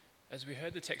As we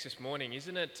heard the text this morning,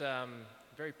 isn't it a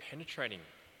very penetrating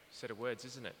set of words,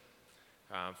 isn't it?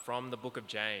 From the book of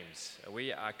James.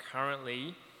 We are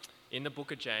currently in the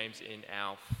book of James in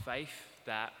our Faith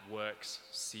That Works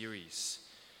series.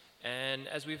 And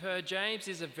as we've heard, James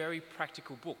is a very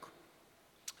practical book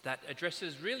that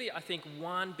addresses really, I think,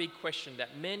 one big question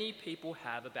that many people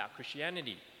have about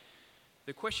Christianity.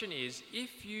 The question is,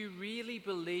 if you really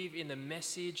believe in the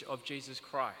message of Jesus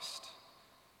Christ,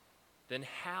 then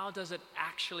how does it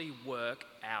actually work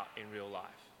out in real life?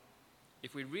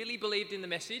 If we really believed in the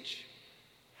message,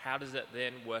 how does it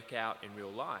then work out in real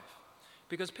life?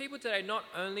 Because people today not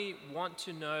only want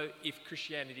to know if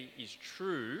Christianity is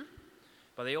true,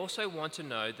 but they also want to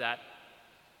know that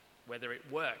whether it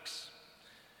works.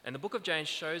 And the book of James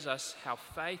shows us how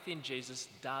faith in Jesus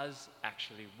does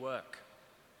actually work.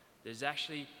 There's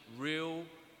actually real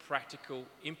practical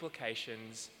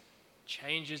implications,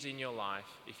 changes in your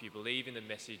life if you believe in the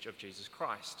message of Jesus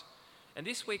Christ. And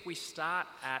this week we start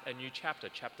at a new chapter,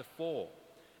 chapter 4.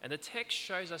 And the text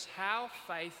shows us how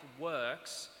faith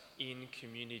works in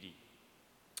community.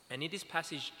 And in this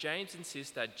passage, James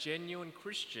insists that genuine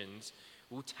Christians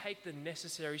will take the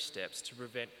necessary steps to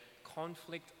prevent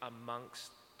conflict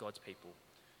amongst God's people.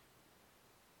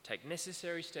 Take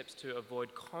necessary steps to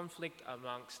avoid conflict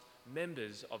amongst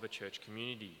members of a church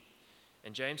community.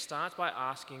 And James starts by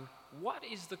asking, what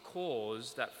is the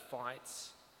cause that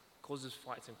causes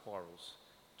fights and quarrels?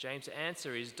 James'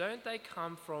 answer is, don't they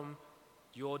come from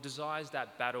your desires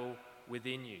that battle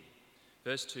within you?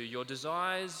 Verse 2, your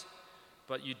desires,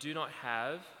 but you do not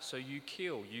have, so you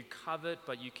kill. You covet,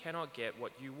 but you cannot get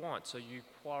what you want, so you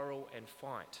quarrel and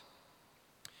fight.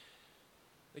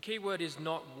 The key word is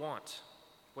not want,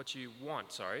 what you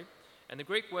want, And the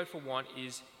Greek word for want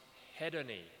is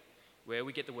hedoni, where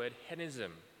we get the word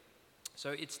hedonism.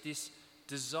 So it's this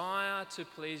desire to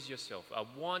please yourself, a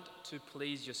want to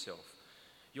please yourself.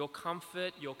 Your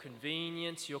comfort, your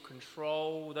convenience, your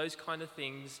control, those kind of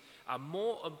things are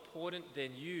more important than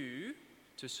you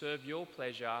to serve your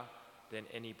pleasure than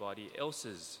anybody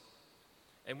else's.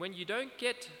 And when you don't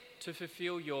get to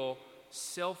fulfill your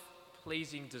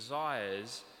self-pleasing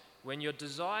desires, when your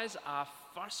desires are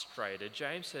frustrated,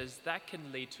 James says that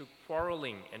can lead to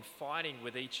quarreling and fighting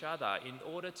with each other in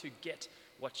order to get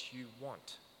what you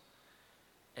want.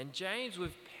 And James,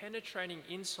 with penetrating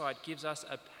insight, gives us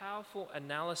a powerful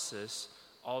analysis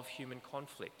of human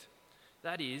conflict.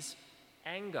 That is,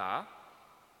 anger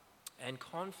and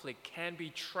conflict can be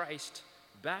traced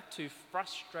back to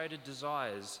frustrated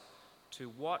desires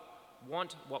to want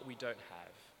what we don't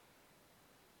have.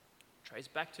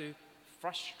 Traced back to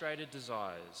frustrated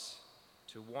desires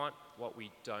to want what we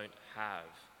don't have.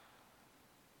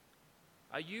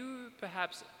 Are you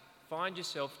perhaps find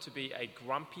yourself to be a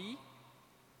grumpy,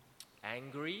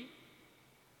 angry,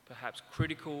 perhaps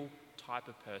critical type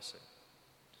of person?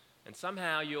 And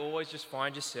somehow you always just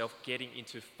find yourself getting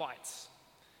into fights.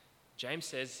 James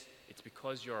says it's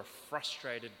because you're a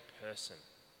frustrated person.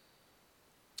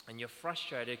 And you're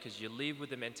frustrated because you live with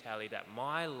the mentality that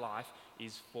my life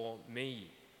is for me.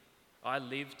 I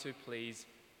live to please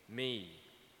me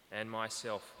and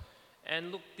myself.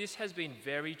 And look, this has been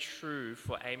very true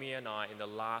for Amy and I in the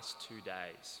last 2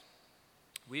 days.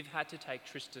 We've had to take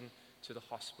Tristan to the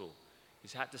hospital.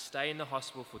 He's had to stay in the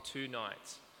hospital for 2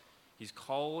 nights. His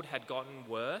cold had gotten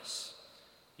worse.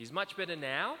 He's much better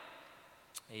now.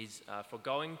 He's for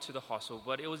going to the hospital,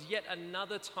 but it was yet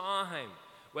another time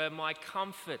where my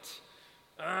comfort,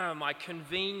 my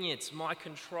convenience, my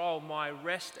control, my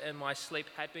rest and my sleep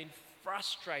had been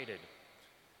frustrated.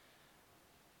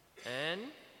 And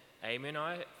Amy and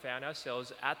I found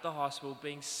ourselves at the hospital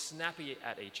being snappy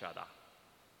at each other.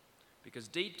 Because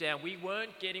deep down, we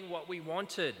weren't getting what we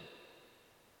wanted.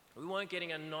 We weren't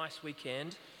getting a nice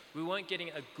weekend. We weren't getting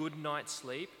a good night's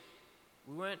sleep.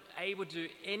 We weren't able to do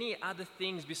any other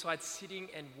things besides sitting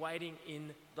and waiting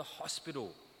in the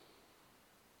hospital.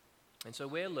 And so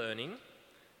we're learning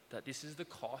that this is the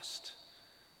cost.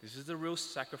 This is the real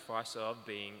sacrifice of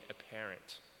being a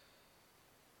parent.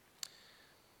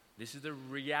 This is the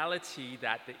reality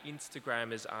that the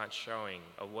Instagrammers aren't showing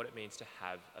of what it means to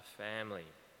have a family.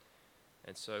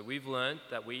 And so we've learned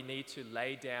that we need to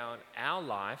lay down our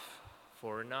life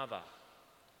for another.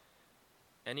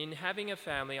 And in having a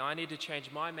family, I need to change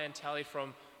my mentality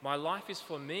from my life is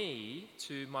for me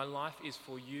to my life is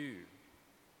for you.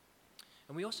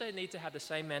 And we also need to have the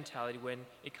same mentality when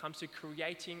it comes to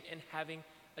creating and having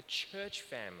a church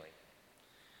family.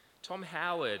 Tom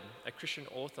Howard, a Christian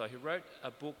author who wrote a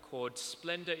book called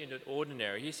Splendor in the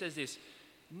Ordinary, he says this,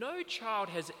 no child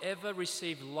has ever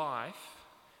received life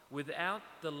without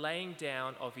the laying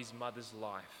down of his mother's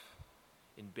life.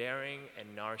 in bearing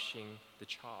and nourishing the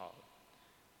child.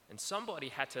 And somebody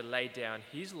had to lay down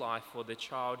his life for the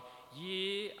child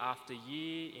year after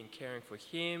year in caring for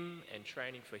him and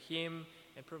training for him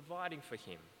and providing for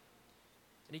him.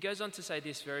 And he goes on to say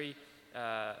this very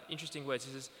interesting words.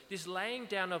 He says, this laying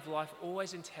down of life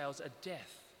always entails a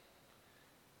death.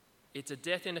 It's a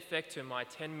death in effect to my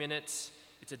 10 minutes.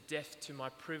 It's a death to my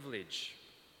privilege.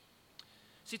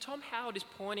 See, Tom Howard is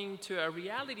pointing to a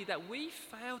reality that we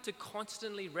fail to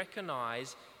constantly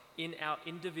recognize in our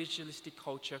individualistic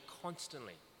culture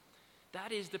constantly.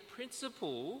 That is, the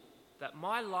principle that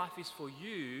my life is for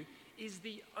you is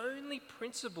the only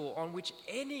principle on which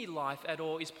any life at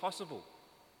all is possible.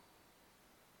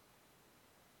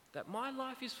 That my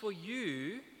life is for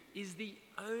you is the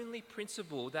only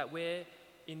principle that where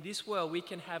in this world we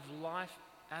can have life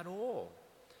at all.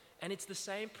 And it's the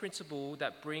same principle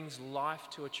that brings life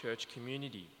to a church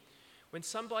community. When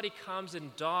somebody comes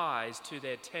and dies to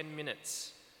their 10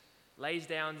 minutes, lays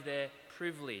down their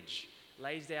privilege,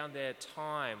 lays down their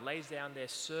time, lays down their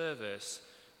service,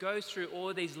 goes through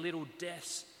all these little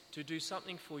deaths to do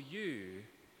something for you,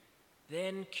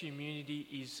 then community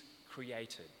is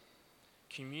created.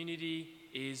 Community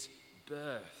is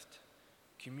birthed.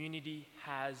 Community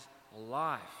has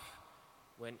life.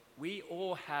 When we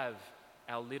all have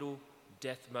our little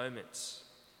death moments.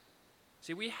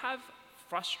 See, we have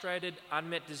frustrated,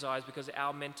 unmet desires because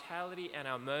our mentality and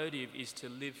our motive is to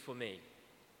live for me.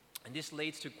 And this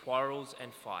leads to quarrels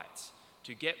and fights,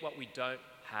 to get what we don't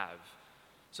have.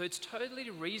 So it's totally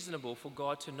reasonable for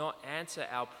God to not answer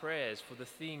our prayers for the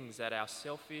things that our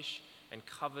selfish and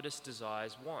covetous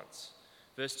desires want.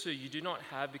 Verse 2, you do not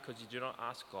have because you do not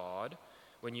ask God.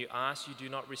 When you ask, you do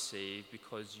not receive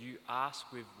because you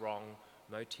ask with wrong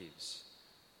motives,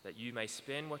 that you may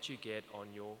spend what you get on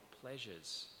your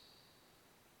pleasures.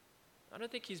 I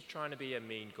don't think he's trying to be a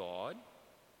mean God.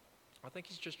 I think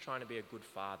he's just trying to be a good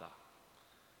father.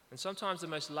 And sometimes the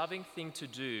most loving thing to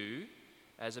do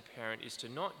as a parent is to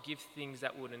not give things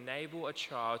that would enable a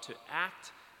child to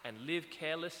act and live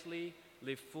carelessly,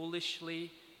 live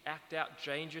foolishly, act out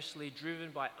dangerously, driven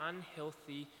by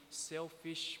unhealthy,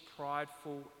 selfish,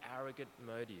 prideful, arrogant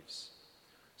motives.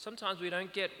 Sometimes we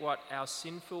don't get what our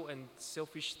sinful and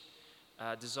selfish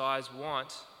desires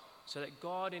want, so that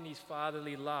God in his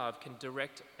fatherly love can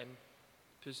direct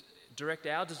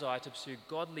our desire to pursue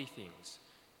godly things,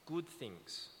 good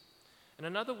things. And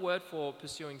another word for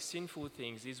pursuing sinful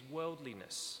things is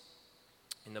worldliness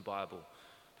in the Bible.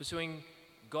 Pursuing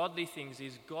godly things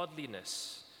is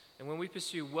godliness. And when we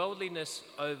pursue worldliness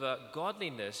over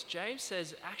godliness, James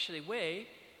says actually we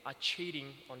are cheating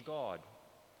on God.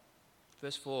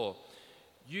 Verse 4,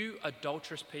 you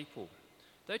adulterous people,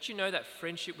 don't you know that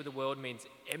friendship with the world means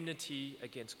enmity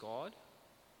against God?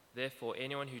 Therefore,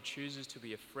 anyone who chooses to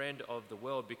be a friend of the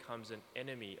world becomes an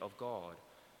enemy of God.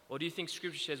 Or do you think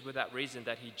Scripture says with that reason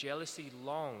that he jealously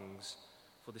longs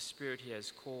for the Spirit he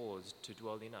has caused to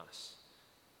dwell in us,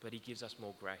 but he gives us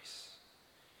more grace?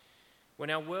 When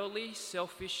our worldly,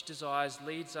 selfish desires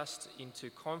leads us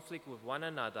into conflict with one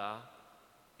another,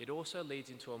 it also leads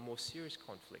into a more serious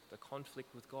conflict, a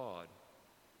conflict with God.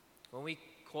 When we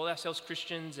call ourselves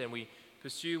Christians and we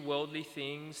pursue worldly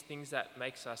things, things that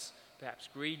makes us perhaps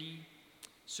greedy,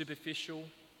 superficial,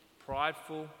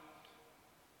 prideful,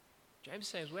 James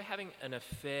says we're having an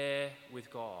affair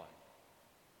with God.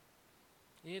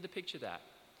 You need to picture that.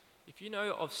 If you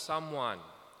know of someone,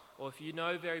 or if you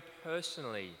know very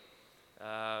personally,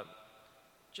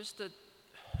 just the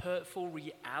hurtful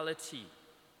reality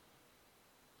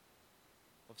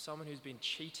of someone who's been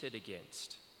cheated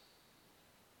against,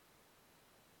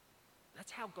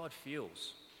 that's how God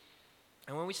feels.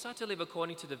 And when we start to live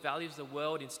according to the values of the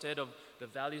world instead of the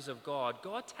values of God,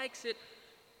 God takes it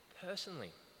personally.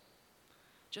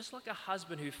 Just like a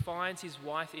husband who finds his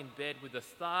wife in bed with a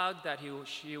thug that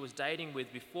she was dating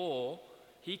with before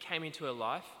he came into her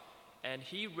life, and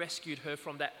he rescued her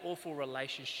from that awful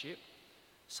relationship,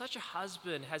 such a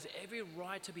husband has every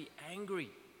right to be angry.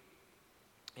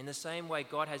 In the same way,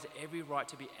 God has every right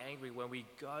to be angry when we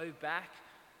go back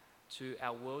to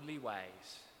our worldly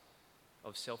ways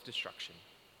of self-destruction.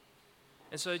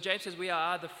 And so James says we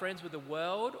are either friends with the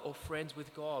world or friends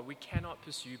with God. We cannot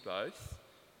pursue both.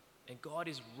 And God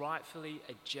is rightfully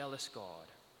a jealous God.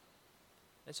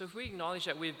 And so if we acknowledge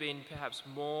that we've been perhaps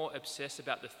more obsessed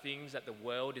about the things that the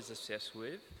world is obsessed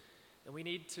with, then we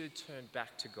need to turn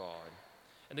back to God.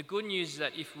 And the good news is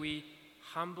that if we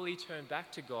humbly turn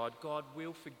back to God, God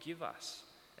will forgive us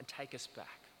and take us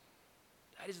back.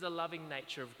 That is the loving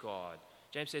nature of God.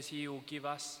 James says he will give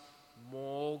us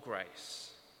more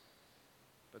grace.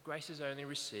 But grace is only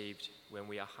received when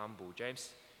we are humble. James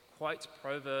quotes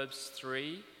Proverbs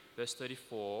 3, verse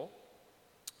 34,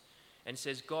 and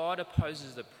says, God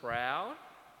opposes the proud,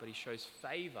 but he shows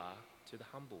favor to the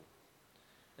humble.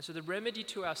 And so the remedy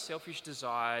to our selfish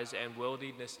desires and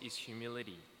worldliness is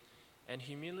humility. And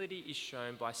humility is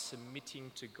shown by submitting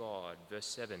to God. Verse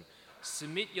 7,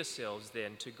 submit yourselves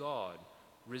then to God.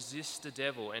 Resist the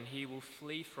devil and he will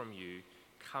flee from you.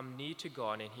 Come near to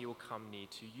God and he will come near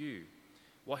to you.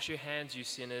 Wash your hands, you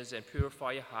sinners, and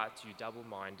purify your hearts, you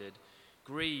double-minded.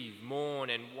 Grieve, mourn,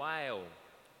 and wail.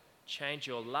 Change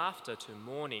your laughter to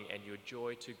mourning and your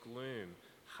joy to gloom.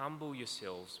 Humble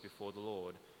yourselves before the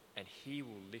Lord, and he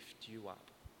will lift you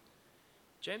up.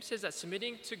 James says that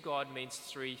submitting to God means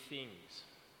three things.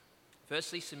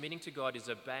 Firstly, submitting to God is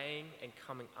obeying and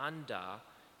coming under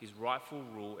his rightful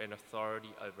rule and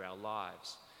authority over our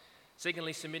lives.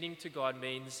 Secondly, submitting to God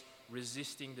means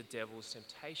resisting the devil's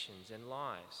temptations and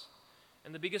lies.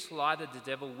 And the biggest lie that the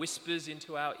devil whispers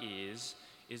into our ears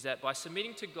is that by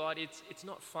submitting to God, it's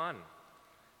not fun.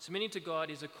 Submitting to God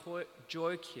is a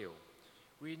joy kill.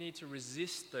 We need to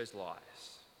resist those lies.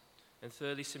 And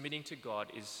thirdly, submitting to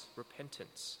God is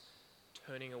repentance,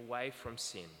 turning away from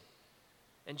sin.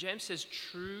 And James says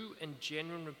true and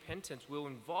genuine repentance will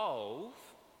involve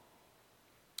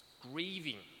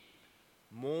grieving,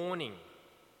 mourning,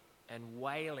 and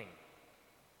wailing.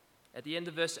 At the end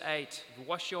of verse 8,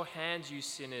 wash your hands, you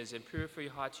sinners, and purify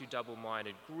your hearts, you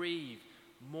double-minded. Grieve,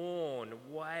 mourn,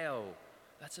 wail.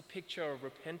 That's a picture of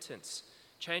repentance.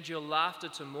 Change your laughter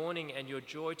to mourning and your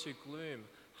joy to gloom.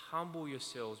 Humble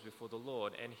yourselves before the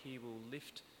Lord, and he will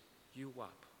lift you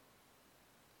up.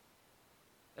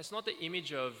 That's not the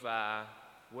image of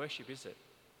worship, is it?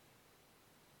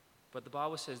 But the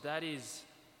Bible says that is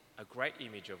a great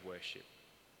image of worship,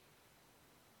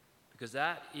 because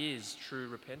that is true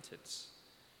repentance.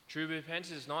 True repentance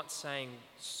is not saying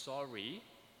sorry.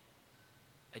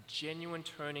 A genuine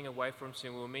turning away from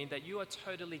sin will mean that you are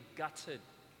totally gutted.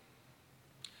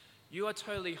 You are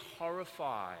totally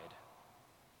horrified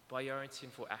by your own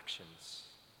sinful actions.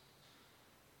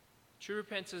 True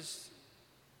repentance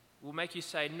will make you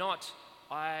say, not,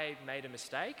 I made a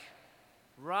mistake.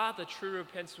 Rather, true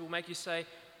repentance will make you say,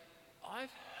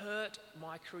 I've hurt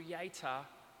my Creator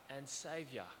and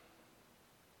Saviour.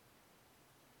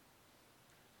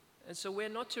 And so we're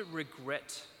not to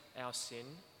regret our sin.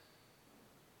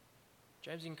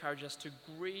 James encourages us to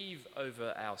grieve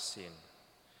over our sin.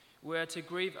 We're to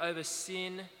grieve over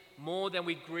sin more than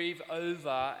we grieve over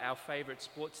our favourite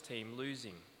sports team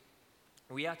losing.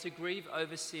 We are to grieve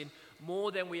over sin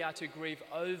more than we are to grieve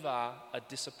over a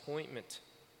disappointment.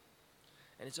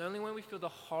 And it's only when we feel the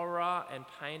horror and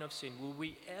pain of sin will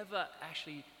we ever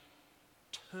actually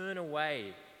turn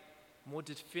away more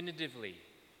definitively,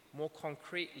 more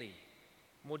concretely,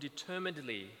 more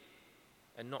determinedly,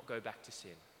 and not go back to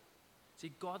sin.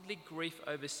 See, godly grief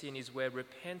over sin is where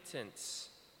repentance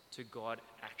to God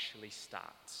actually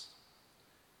starts.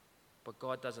 But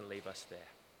God doesn't leave us there.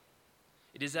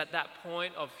 It is at that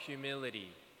point of humility,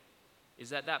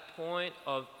 is at that point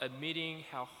of admitting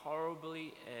how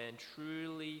horribly and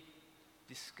truly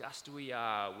disgusted we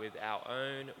are with our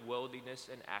own worldliness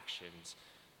and actions,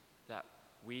 that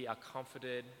we are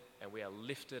comforted and we are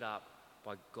lifted up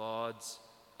by God's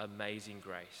amazing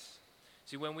grace.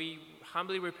 See, when we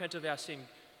humbly repent of our sin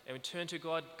and we turn to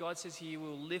God, God says he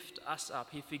will lift us up.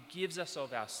 He forgives us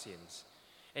of our sins.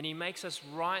 And he makes us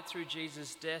right through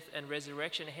Jesus' death and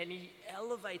resurrection. And he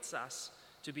elevates us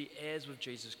to be heirs with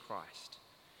Jesus Christ.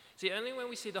 See, only when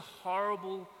we see the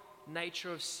horrible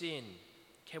nature of sin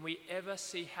can we ever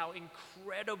see how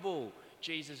incredible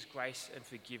Jesus' grace and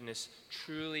forgiveness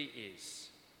truly is.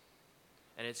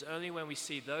 And it's only when we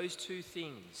see those two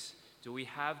things do we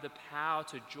have the power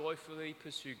to joyfully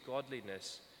pursue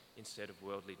godliness instead of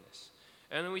worldliness.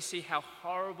 And when we see how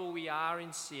horrible we are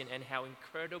in sin and how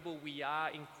incredible we are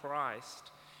in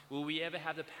Christ, will we ever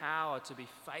have the power to be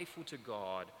faithful to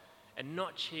God and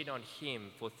not cheat on him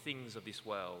for things of this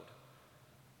world.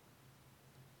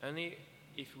 Only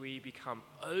if we become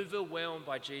overwhelmed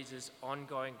by Jesus'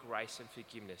 ongoing grace and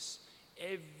forgiveness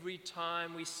every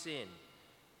time we sin,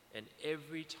 and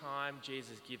every time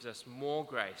Jesus gives us more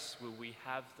grace, will we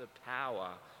have the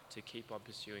power to keep on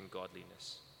pursuing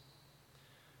godliness.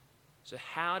 So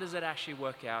how does that actually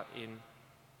work out in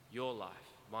your life,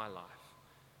 my life?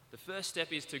 The first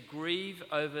step is to grieve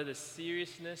over the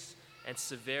seriousness and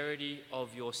severity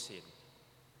of your sin.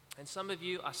 And some of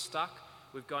you are stuck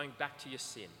with going back to your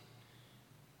sin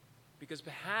because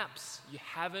perhaps you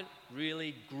haven't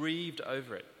really grieved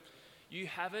over it. You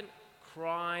haven't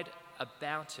cried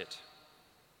about it.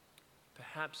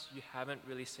 Perhaps you haven't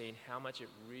really seen how much it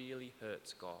really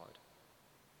hurts God.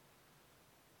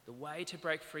 The way to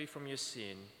break free from your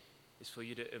sin is for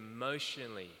you to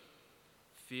emotionally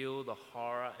feel the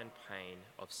horror and pain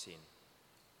of sin.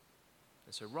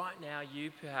 And so right now,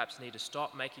 you perhaps need to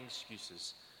stop making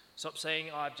excuses. Stop saying,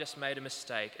 oh, I've just made a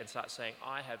mistake, and start saying,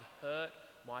 I have hurt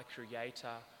my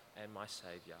Creator and my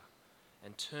Saviour.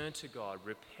 And turn to God,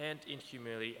 repent in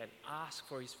humility, and ask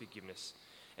for his forgiveness.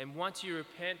 And once you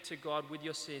repent to God with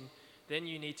your sin, then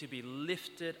you need to be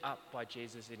lifted up by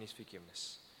Jesus in his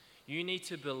forgiveness. You need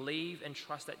to believe and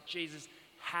trust that Jesus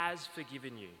has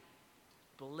forgiven you.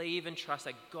 Believe and trust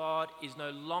that God is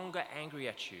no longer angry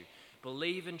at you.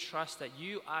 Believe and trust that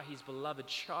you are his beloved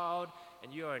child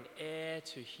and you are an heir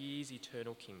to his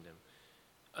eternal kingdom.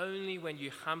 Only when you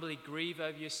humbly grieve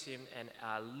over your sin and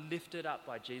are lifted up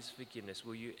by Jesus' forgiveness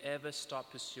will you ever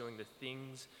stop pursuing the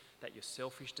things that your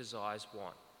selfish desires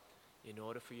want, in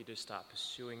order for you to start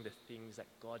pursuing the things that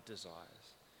God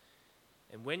desires.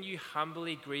 And when you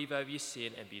humbly grieve over your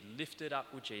sin and be lifted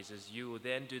up with Jesus, you will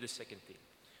then do the second thing.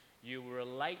 You will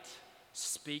relate,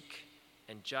 speak,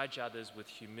 and judge others with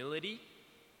humility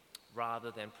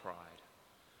rather than pride.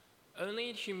 Only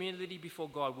in humility before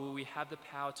God will we have the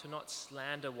power to not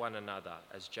slander one another,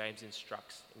 as James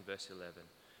instructs in verse 11.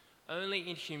 Only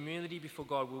in humility before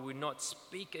God will we not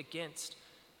speak against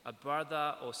a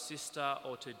brother or sister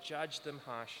or to judge them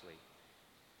harshly.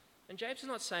 And James is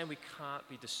not saying we can't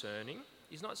be discerning.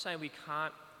 He's not saying we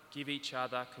can't give each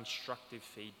other constructive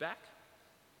feedback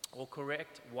or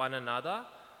correct one another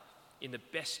in the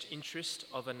best interest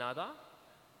of another.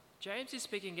 James is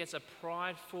speaking against a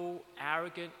prideful,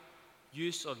 arrogant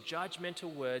use of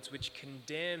judgmental words which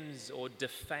condemns or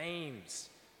defames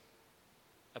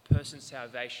a person's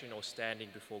salvation or standing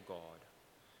before God.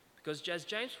 Because as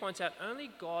James points out,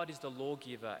 only God is the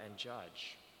lawgiver and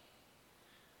judge.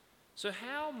 So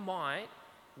how might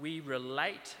we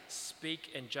relate,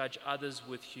 speak, and judge others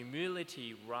with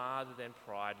humility rather than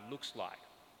pride looks like?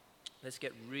 Let's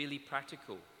get really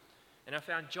practical. And I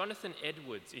found Jonathan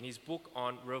Edwards in his book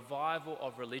on Revival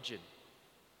of Religion,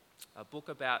 a book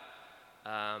about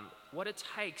what it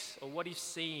takes or what he's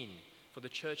seen for the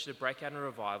church to break out in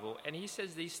revival. And he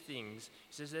says these things.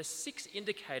 He says there's 6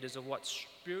 indicators of what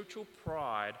spiritual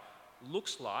pride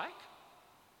looks like,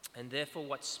 and therefore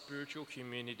what spiritual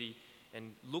community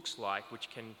and looks like, which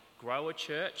can grow a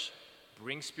church,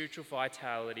 bring spiritual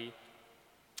vitality,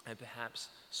 and perhaps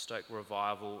stoke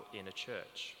revival in a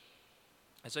church.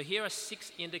 And so here are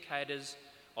 6 indicators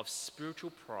of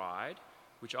spiritual pride,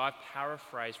 which I've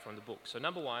paraphrased from the book. So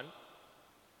number 1,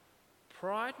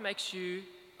 pride makes you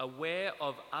aware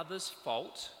of others'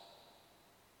 fault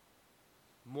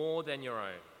more than your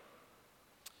own.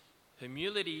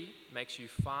 Humility makes you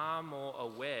far more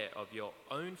aware of your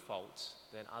own faults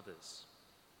than others.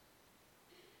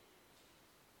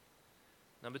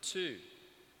 Number 2,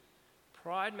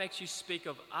 pride makes you speak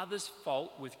of others'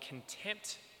 fault with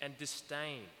contempt and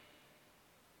disdain.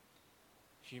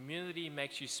 Humility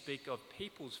makes you speak of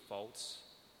people's faults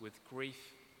with grief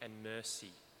and mercy.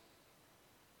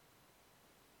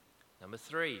 Number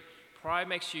 3, pride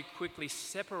makes you quickly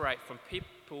separate from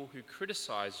people who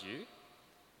criticize you.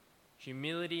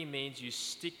 Humility means you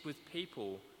stick with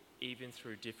people even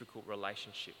through difficult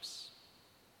relationships.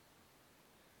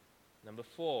 Number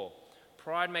 4,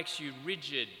 pride makes you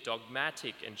rigid,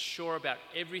 dogmatic, and sure about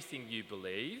everything you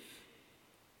believe.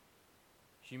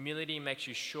 Humility makes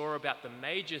you sure about the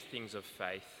major things of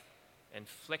faith and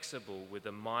flexible with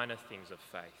the minor things of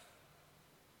faith.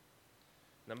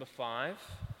 Number 5,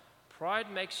 pride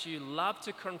makes you love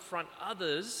to confront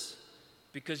others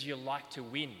because you like to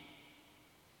win.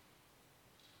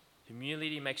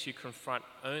 Humility makes you confront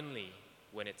only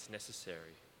when it's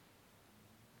necessary.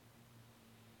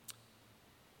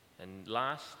 And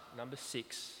last, number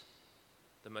 6,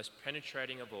 the most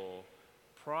penetrating of all,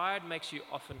 pride makes you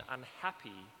often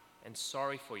unhappy and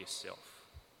sorry for yourself.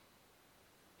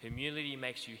 Humility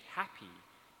makes you happy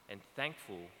and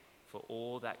thankful for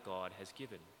all that God has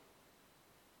given.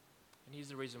 And here's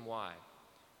the reason why.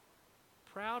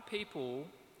 Proud people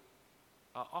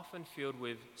are often filled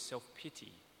with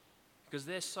self-pity because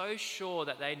they're so sure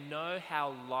that they know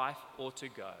how life ought to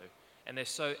go, and they're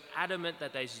so adamant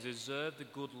that they deserve the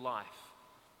good life.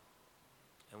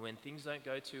 And when things don't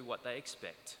go to what they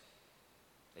expect,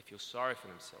 they feel sorry for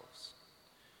themselves.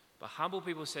 But humble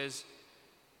people says,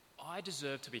 I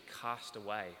deserve to be cast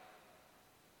away.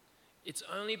 It's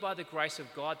only by the grace of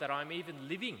God that I'm even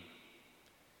living.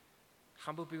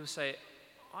 Humble people say,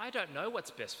 I don't know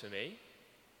what's best for me.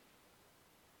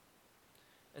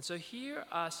 And so here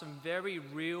are some very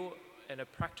real and a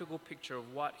practical picture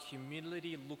of what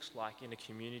humility looks like in a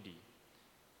community.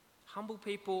 Humble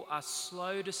people are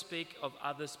slow to speak of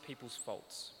others people's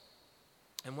faults.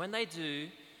 And when they do,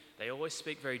 they always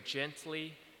speak very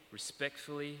gently,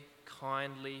 respectfully,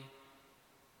 kindly,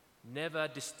 never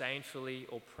disdainfully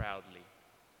or proudly.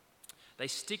 They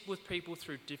stick with people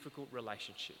through difficult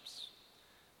relationships.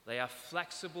 They are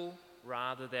flexible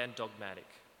rather than dogmatic.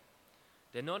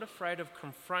 They're not afraid of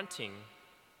confronting,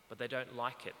 but they don't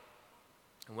like it.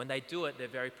 And when they do it, they're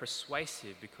very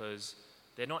persuasive because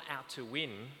they're not out to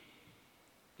win,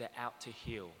 they're out to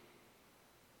heal.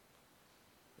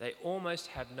 They almost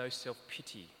have no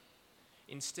self-pity.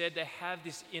 Instead, they have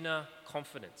this inner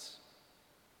confidence.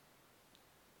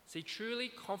 See, truly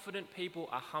confident people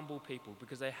are humble people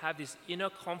because they have this inner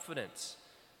confidence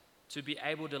to be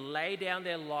able to lay down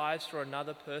their lives for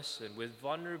another person with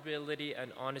vulnerability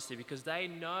and honesty, because they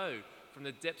know from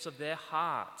the depths of their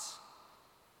hearts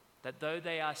that though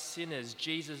they are sinners,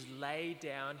 Jesus laid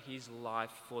down his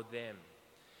life for them.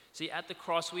 See, at the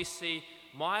cross we see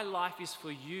my life is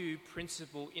for you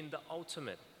principle in the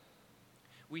ultimate.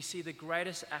 We see the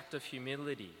greatest act of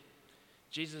humility.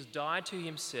 Jesus died to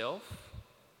himself,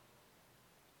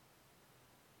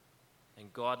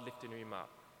 and God lifted him up.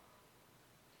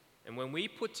 And when we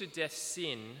put to death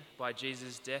sin by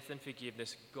Jesus' death and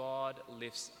forgiveness, God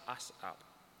lifts us up.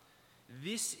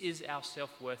 This is our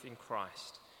self-worth in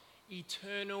Christ,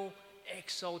 eternal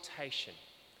exaltation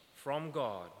from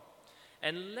God.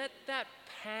 And let that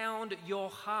pound your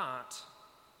heart,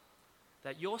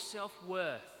 that your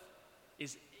self-worth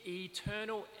is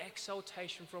eternal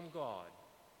exaltation from God.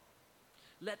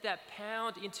 Let that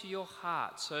pound into your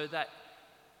heart so that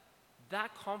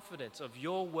that confidence of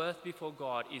your worth before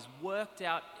God is worked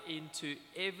out into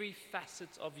every facet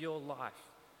of your life.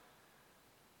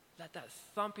 Let that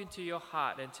thump into your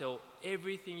heart until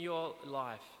everything in your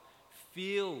life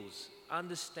feels,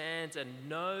 understands, and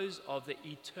knows of the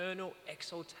eternal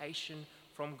exaltation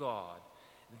from God.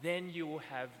 Then you will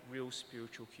have real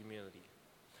spiritual humility.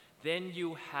 Then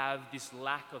you have this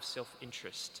lack of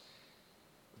self-interest.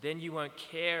 Then you won't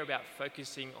care about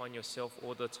focusing on yourself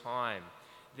all the time.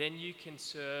 Then you can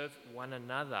serve one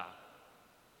another.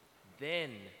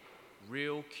 Then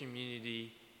real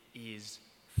community is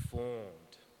formed.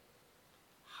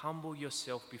 Humble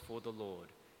yourself before the Lord,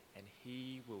 and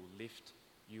he will lift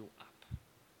you up.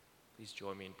 Please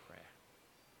join me in prayer.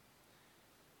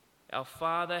 Our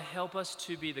Father, help us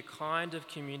to be the kind of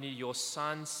community your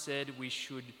Son said we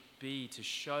should be to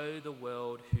show the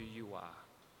world who you are.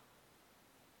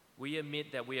 We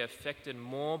admit that we are affected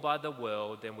more by the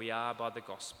world than we are by the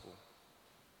gospel.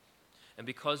 And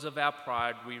because of our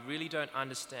pride, we really don't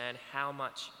understand how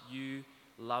much you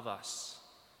love us.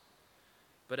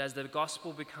 But as the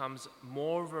gospel becomes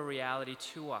more of a reality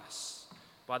to us,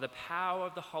 by the power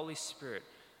of the Holy Spirit,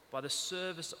 by the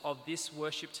service of this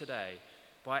worship today,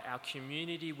 by our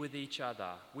community with each other,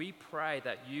 we pray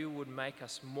that you would make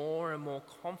us more and more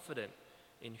confident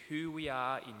in who we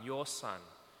are in your Son,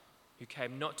 who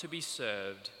came not to be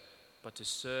served, but to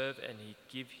serve and he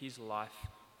give his life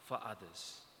for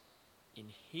others. In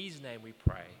his name we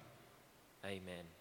pray. Amen.